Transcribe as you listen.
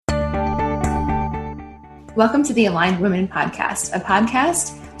Welcome to the Aligned Women Podcast, a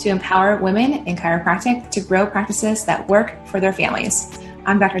podcast to empower women in chiropractic to grow practices that work for their families.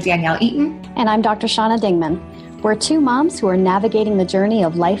 I'm Dr. Danielle Eaton. And I'm Dr. Shauna Dingman. We're two moms who are navigating the journey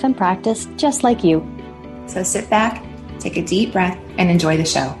of life and practice just like you. So sit back, take a deep breath, and enjoy the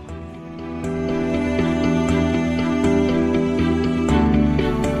show.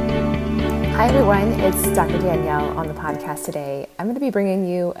 Hi everyone, it's Dr. Danielle on the podcast today. I'm going to be bringing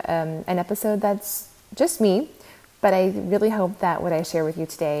you an episode that's just me, but I really hope that what I share with you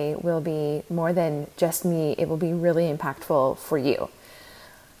today will be more than just me. It will be really impactful for you.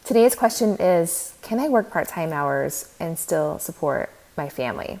 Today's question is, can I work part-time hours and still support my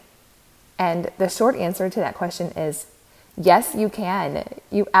family? And the short answer to that question is, yes, you can.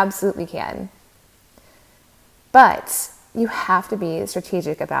 You absolutely can. But you have to be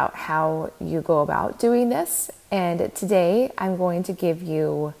strategic about how you go about doing this. And today I'm going to give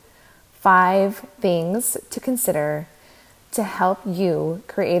you 5 things to consider to help you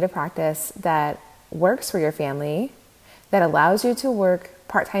create a practice that works for your family, that allows you to work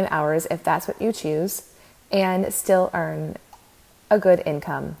part-time hours if that's what you choose, and still earn a good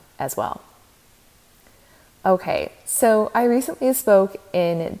income as well. Okay, so I recently spoke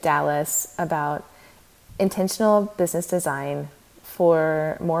in Dallas about intentional business design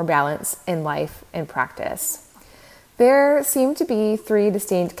for more balance in life and practice. There seem to be 3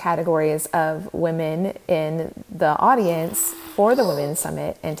 distinct categories of women in the audience for the Women's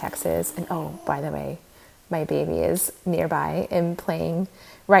Summit in Texas. And oh, by the way, my baby is nearby and playing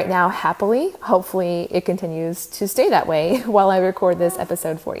right now happily. Hopefully it continues to stay that way while I record this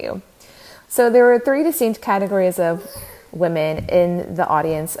episode for you. So there were 3 distinct categories of women in the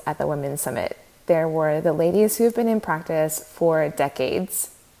audience at the Women's Summit. There were the ladies who've been in practice for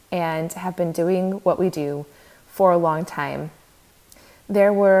decades and have been doing what we do for a long time.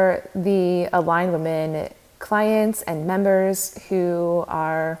 There were the Aligned Women clients and members who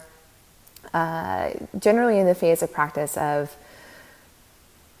are generally in the phase of practice of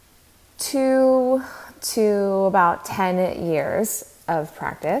 2 to about 10 years of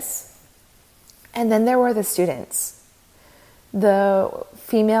practice. And then there were the students. The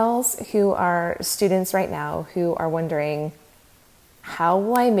females who are students right now who are wondering, how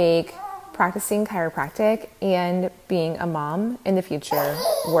will I make practicing chiropractic and being a mom in the future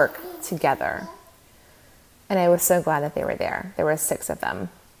work together? And I was so glad that they were there. There were 6 of them.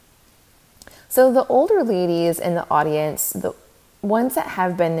 So the older ladies in the audience, the ones that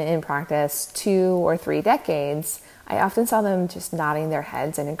have been in practice 2 or 3 decades, I often saw them just nodding their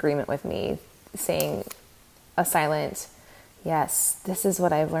heads in agreement with me, saying a silent, yes, this is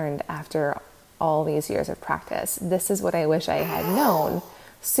what I've learned after all these years of practice. This is what I wish I had known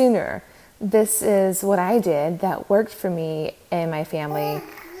sooner. This is what I did that worked for me and my family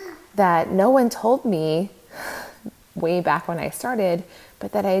that no one told me way back when I started,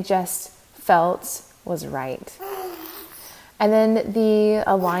 but that I just felt was right. And then the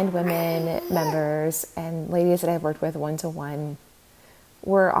Aligned Women members and ladies that I've worked with one-to-one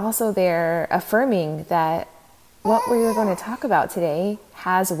were also there affirming that what we're going to talk about today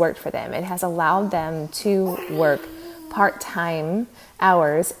has worked for them. It has allowed them to work part-time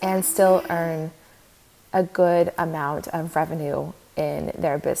hours and still earn a good amount of revenue in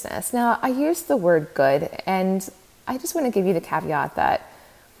their business. Now, I use the word good, and I just want to give you the caveat that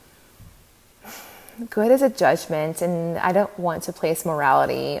good is a judgment, and I don't want to place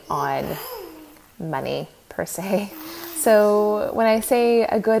morality on money per se. So when I say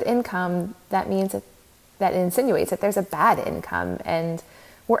a good income, that means that insinuates that there's a bad income, and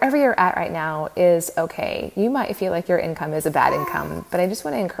wherever you're at right now is okay. You might feel like your income is a bad income, but I just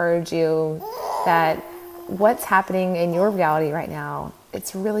want to encourage you that what's happening in your reality right now,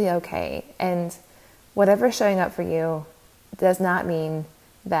 it's really okay. And whatever's showing up for you does not mean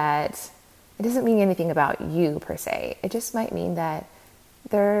that, it doesn't mean anything about you per se. It just might mean that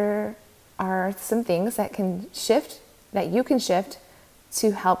there are some things that can shift, that you can shift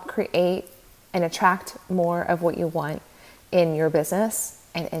to help create and attract more of what you want in your business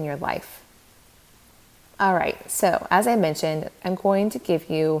and in your life. All right, so as I mentioned, I'm going to give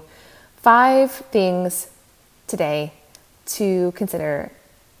you 5 things today to consider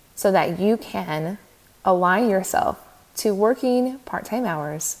so that you can align yourself to working part-time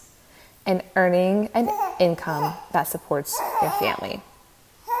hours and earning an income that supports your family.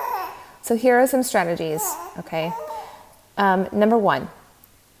 So here are some strategies, okay? Number 1,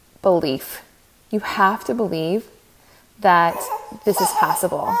 belief. You have to believe that this is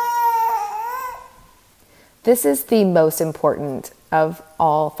possible. This is the most important of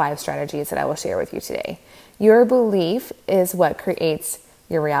all 5 strategies that I will share with you today. Your belief is what creates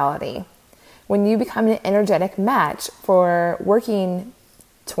your reality. When you become an energetic match for working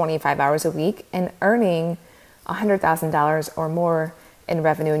 25 hours a week and earning $100,000 or more in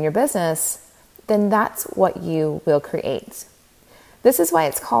revenue in your business, then that's what you will create. This is why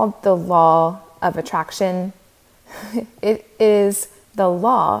it's called the law of attraction. It is the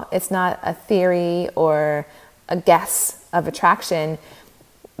law. It's not a theory or a guess of attraction.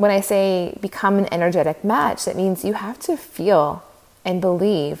 When I say become an energetic match, that means you have to feel and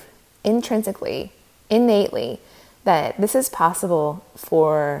believe intrinsically, innately, that this is possible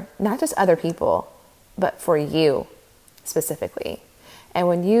for not just other people, but for you specifically. And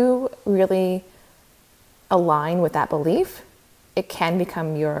when you really align with that belief, it can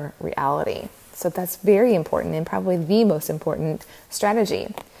become your reality. So that's very important and probably the most important strategy.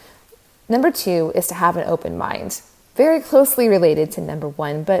 Number 2 is to have an open mind. Very closely related to number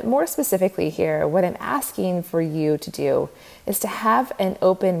 1, but more specifically here, what I'm asking for you to do is to have an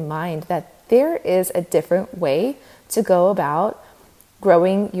open mind that there is a different way to go about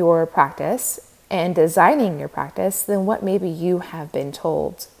growing your practice and designing your practice than what maybe you have been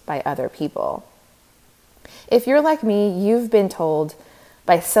told by other people. If you're like me, you've been told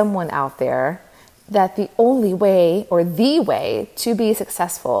by someone out there that the only way or the way to be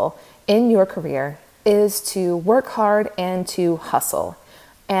successful in your career is to work hard and to hustle.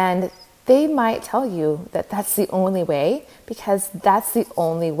 And they might tell you that that's the only way because that's the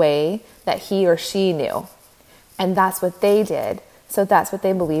only way that he or she knew. And that's what they did. So that's what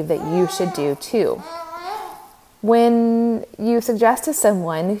they believe that you should do too. When you suggest to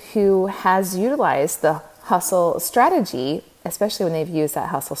someone who has utilized the hustle strategy, especially when they've used that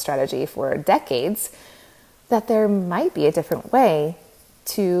hustle strategy for decades, that there might be a different way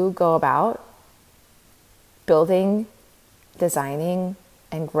to go about building, designing,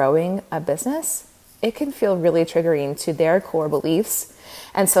 and growing a business, it can feel really triggering to their core beliefs.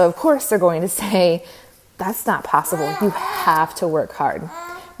 And so, of course, they're going to say, that's not possible. You have to work hard.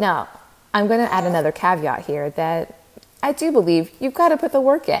 Now, I'm going to add another caveat here that I do believe you've got to put the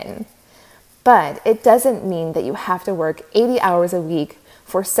work in. But it doesn't mean that you have to work 80 hours a week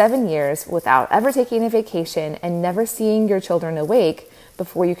for 7 years without ever taking a vacation and never seeing your children awake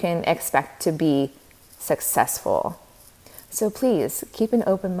before you can expect to be successful. So please keep an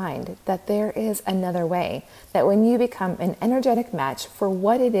open mind that there is another way, that when you become an energetic match for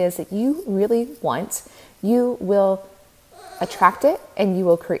what it is that you really want, you will attract it and you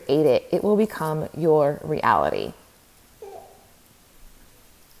will create it. It will become your reality.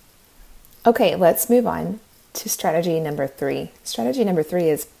 Okay, let's move on to strategy number 3. Strategy number 3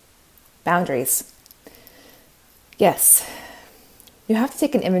 is boundaries. Yes, you have to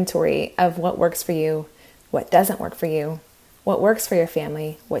take an inventory of what works for you, what doesn't work for you, what works for your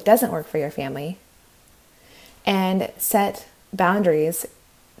family, what doesn't work for your family, and set boundaries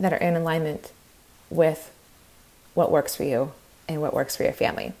that are in alignment with what works for you and what works for your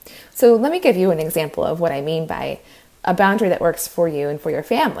family. So let me give you an example of what I mean by a boundary that works for you and for your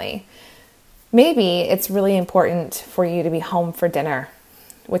family. Maybe it's really important for you to be home for dinner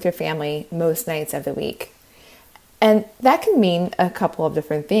with your family most nights of the week. And that can mean a couple of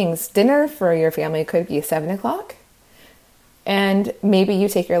different things. Dinner for your family could be 7 o'clock. And maybe you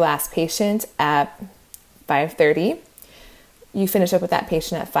take your last patient at 5:30. You finish up with that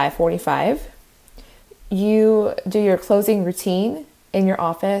patient at 5:45. You do your closing routine in your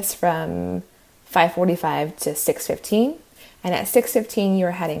office from 5:45 to 6:15. And at 6:15,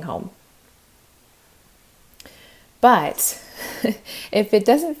 you're heading home. But if it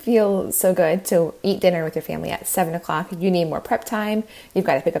doesn't feel so good to eat dinner with your family at 7 o'clock, you need more prep time. You've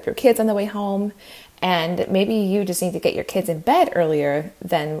got to pick up your kids on the way home. And maybe you just need to get your kids in bed earlier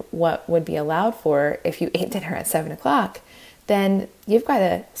than what would be allowed for if you ate dinner at 7 o'clock. Then you've got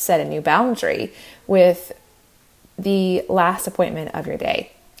to set a new boundary with the last appointment of your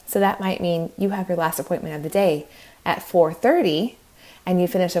day. So that might mean you have your last appointment of the day at 4:30 and you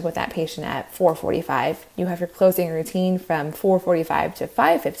finish up with that patient at 4:45. You have your closing routine from 4:45 to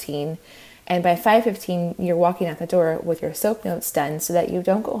 5:15. And by 5:15, you're walking out the door with your soap notes done so that you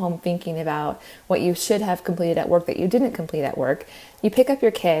don't go home thinking about what you should have completed at work that you didn't complete at work. You pick up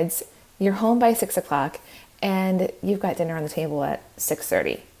your kids, you're home by 6 o'clock, and you've got dinner on the table at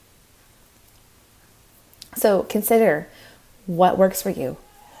 6:30. So consider what works for you,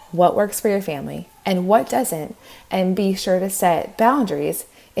 what works for your family, and what doesn't, and be sure to set boundaries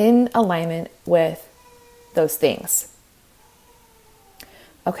in alignment with those things.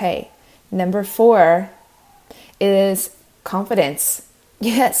 Okay, number 4 is confidence.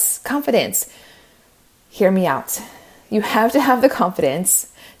 Yes, confidence. Hear me out. You have to have the confidence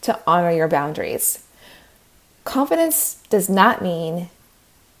to honor your boundaries. Confidence does not mean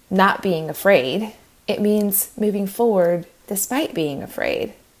not being afraid. It means moving forward despite being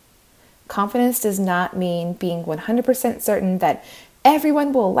afraid. Confidence does not mean being 100% certain that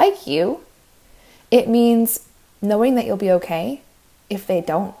everyone will like you. It means knowing that you'll be okay if they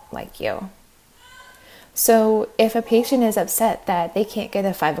don't like you. So if a patient is upset that they can't get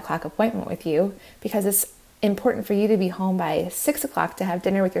a 5 o'clock appointment with you because it's important for you to be home by 6 o'clock to have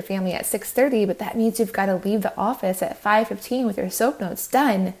dinner with your family at 6:30, but that means you've got to leave the office at 5:15 with your soap notes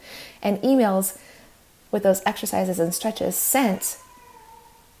done and emails with those exercises and stretches sent,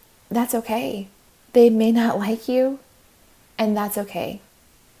 that's okay. They may not like you, and that's okay.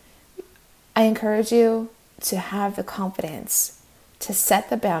 I encourage you to have the confidence to set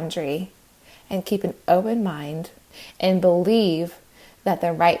the boundary and keep an open mind and believe that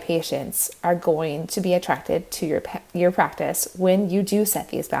the right patients are going to be attracted to your practice when you do set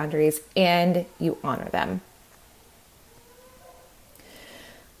these boundaries and you honor them.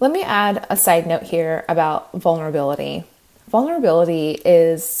 Let me add a side note here about vulnerability. Vulnerability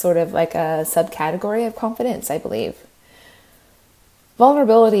is sort of like a subcategory of confidence, I believe.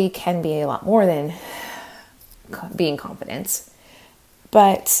 Vulnerability can be a lot more than being confident,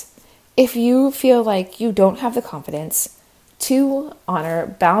 but if you feel like you don't have the confidence to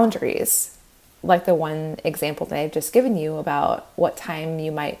honor boundaries, like the one example that I've just given you about what time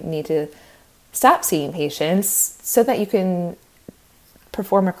you might need to stop seeing patients so that you can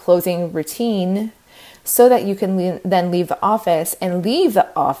perform a closing routine, so that you can then leave the office and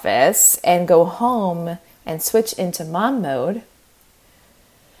go home and switch into mom mode,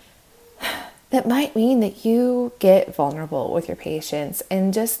 that might mean that you get vulnerable with your patients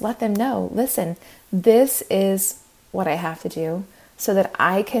and just let them know, listen, this is what I have to do so that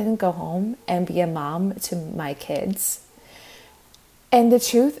I can go home and be a mom to my kids. And the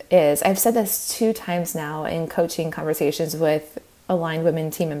truth is, I've said this 2 times now in coaching conversations with Aligned Women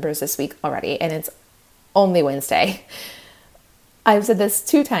team members this week already, and it's only Wednesday. I've said this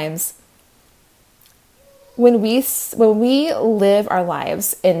 2 times. When we live our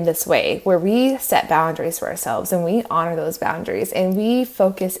lives in this way, where we set boundaries for ourselves and we honor those boundaries and we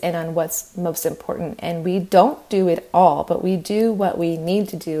focus in on what's most important and we don't do it all, but we do what we need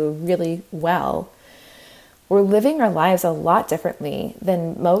to do really well, we're living our lives a lot differently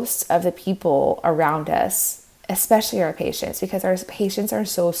than most of the people around us, especially our patients, because our patients are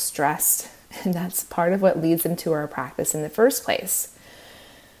so stressed, and that's part of what leads them to our practice in the first place.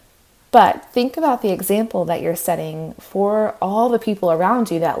 But think about the example that you're setting for all the people around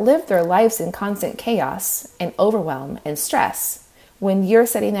you that live their lives in constant chaos and overwhelm and stress. When you're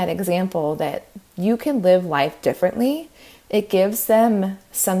setting that example that you can live life differently, it gives them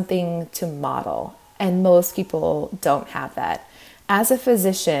something to model. And most people don't have that. As a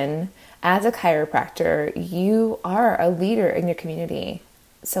physician, as a chiropractor, you are a leader in your community.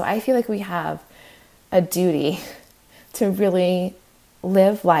 So I feel like we have a duty to really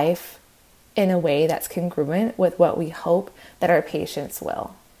live life in a way that's congruent with what we hope that our patients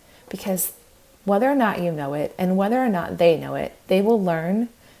will. Because whether or not you know it and whether or not they know it, they will learn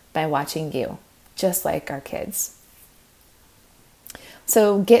by watching you, just like our kids.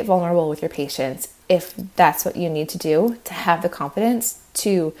 So get vulnerable with your patients if that's what you need to do to have the confidence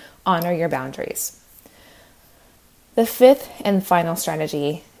to honor your boundaries. The 5th and final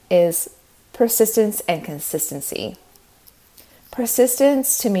strategy is persistence and consistency.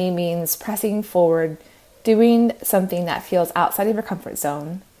 Persistence to me means pressing forward, doing something that feels outside of your comfort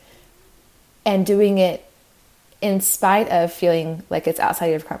zone, and doing it in spite of feeling like it's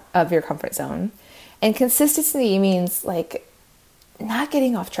outside of your comfort zone. And consistency means like not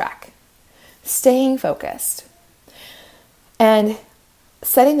getting off track, staying focused, and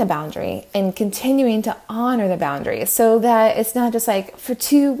setting the boundary and continuing to honor the boundary so that it's not just like for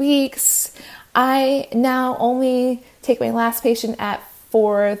 2 weeks, I now only take my last patient at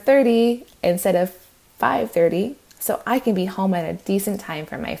 4:30 instead of 5:30 so I can be home at a decent time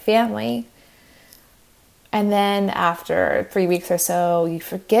for my family. And then after 3 weeks or so, you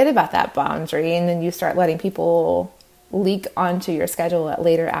forget about that boundary and then you start letting people leak onto your schedule at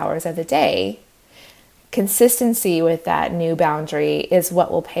later hours of the day. Consistency with that new boundary is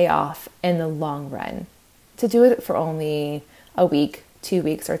what will pay off in the long run. To do it for only a week, 2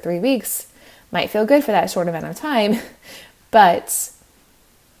 weeks, or 3 weeks might feel good for that short amount of time, but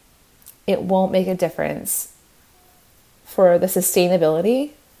it won't make a difference for the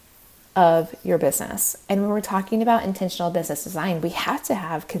sustainability of your business. And when we're talking about intentional business design, we have to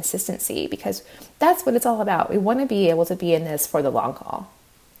have consistency because that's what it's all about. We want to be able to be in this for the long haul.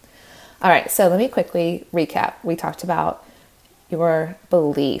 All right, so let me quickly recap. We talked about your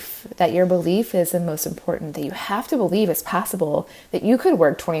belief, that your belief is the most important, that you have to believe it's possible that you could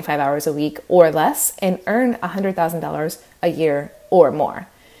work 25 hours a week or less and earn $100,000 a year or more.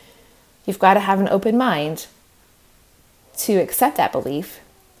 You've got to have an open mind to accept that belief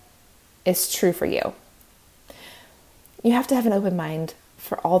is true for you. You have to have an open mind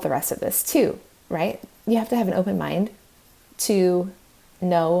for all the rest of this too, right? You have to have an open mind to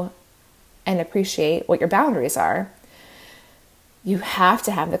know and appreciate what your boundaries are. You have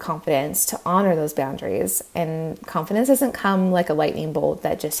to have the confidence to honor those boundaries. And confidence doesn't come like a lightning bolt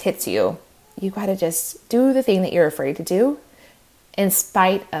that just hits you. You got to just do the thing that you're afraid to do in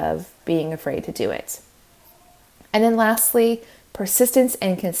spite of being afraid to do it. And then lastly, persistence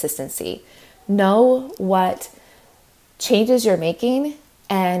and consistency. Know what changes you're making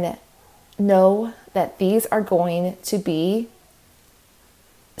and know that these are going to be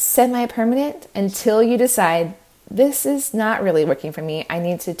semi-permanent until you decide this is not really working for me. I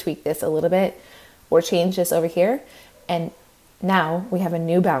need to tweak this a little bit or change this over here. And now we have a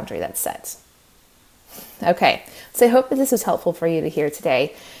new boundary that's set. Okay, so I hope that this was helpful for you to hear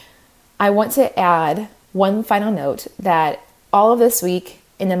today. I want to add one final note that all of this week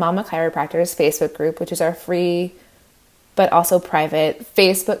in the Mama Chiropractors Facebook group, which is our free but also private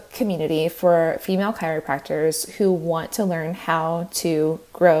Facebook community for female chiropractors who want to learn how to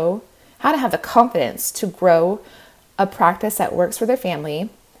grow, how to have the confidence to grow a practice that works for their family.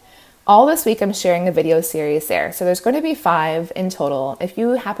 All this week, I'm sharing a video series there. So there's going to be 5 in total. If you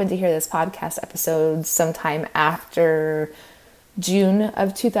happen to hear this podcast episode sometime after June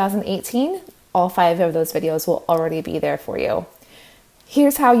of 2018, all 5 of those videos will already be there for you.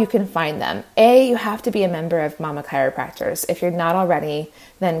 Here's how you can find them. You have to be a member of Mama Chiropractors. If you're not already,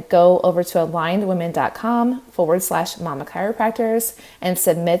 then go over to alignedwomen.com/Mama Chiropractors and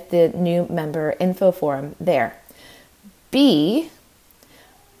submit the new member info form there. B,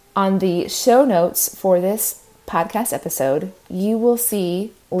 on the show notes for this podcast episode, you will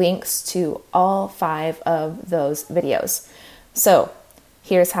see links to all 5 of those videos. So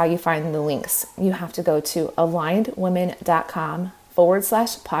here's how you find the links. You have to go to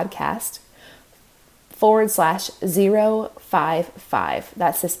alignedwomen.com/podcast/055.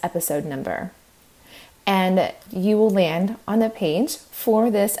 That's this episode number. And you will land on the page for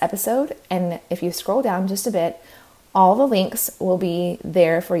this episode. And if you scroll down just a bit, all the links will be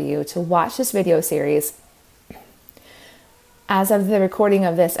there for you to watch this video series. As of the recording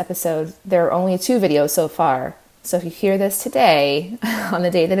of this episode, there are only 2 videos so far. So if you hear this today, on the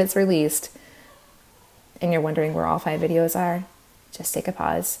day that it's released, and you're wondering where all 5 videos are, just take a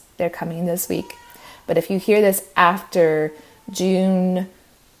pause. They're coming this week. But if you hear this after June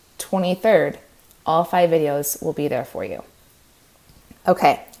 23rd, all 5 videos will be there for you.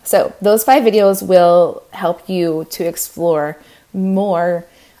 Okay, so those 5 videos will help you to explore more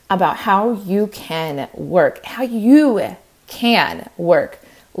about how you can work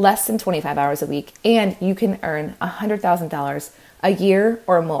less than 25 hours a week, and you can earn $100,000 a year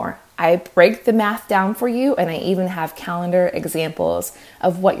or more. I break the math down for you, and I even have calendar examples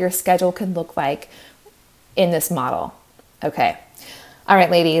of what your schedule can look like in this model. Okay. All right,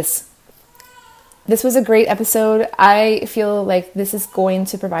 ladies. This was a great episode. I feel like this is going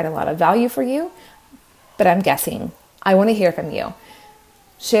to provide a lot of value for you, but I'm guessing. I want to hear from you.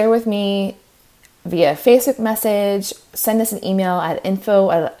 Share with me via Facebook message, send us an email at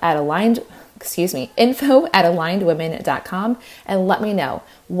info@alignedwomen.com and let me know,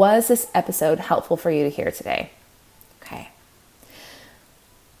 was this episode helpful for you to hear today? Okay.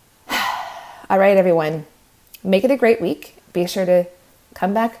 All right, everyone. Make it a great week. Be sure to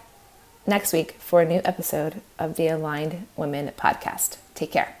come back next week for a new episode of the Aligned Women podcast.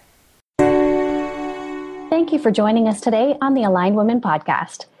 Take care. Thank you for joining us today on the Aligned Women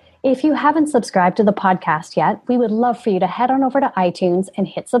podcast. If you haven't subscribed to the podcast yet, we would love for you to head on over to iTunes and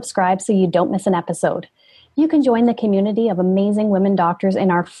hit subscribe so you don't miss an episode. You can join the community of amazing women doctors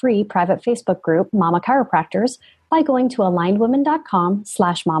in our free private Facebook group, Mama Chiropractors, by going to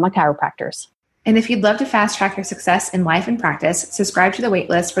alignedwomen.com/Mama Chiropractors. And if you'd love to fast track your success in life and practice, subscribe to the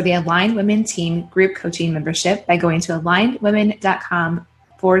waitlist for the Aligned Women Team Group Coaching membership by going to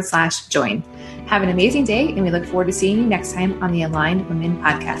alignedwomen.com/join. Have an amazing day, and we look forward to seeing you next time on the Aligned Women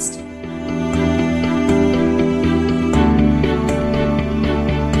podcast.